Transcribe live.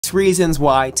6 reasons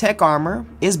why Tech Armor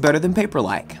is better than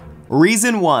Paperlike.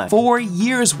 Reason 1, 4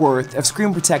 years worth of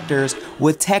screen protectors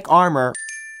with Tech Armor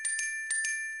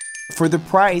for the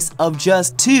price of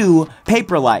just 2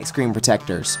 Paperlike screen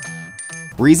protectors.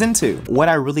 Reason 2, what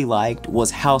I really liked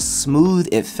was how smooth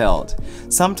it felt.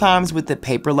 Sometimes with the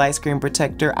Paperlike screen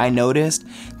protector, I noticed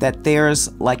that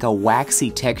there's like a waxy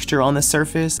texture on the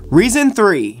surface. Reason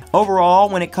 3, overall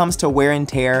when it comes to wear and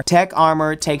tear, Tech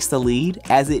Armor takes the lead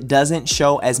as it doesn't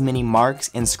show as many marks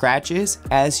and scratches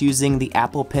as using the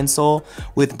Apple Pencil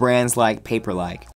with brands like Paperlike.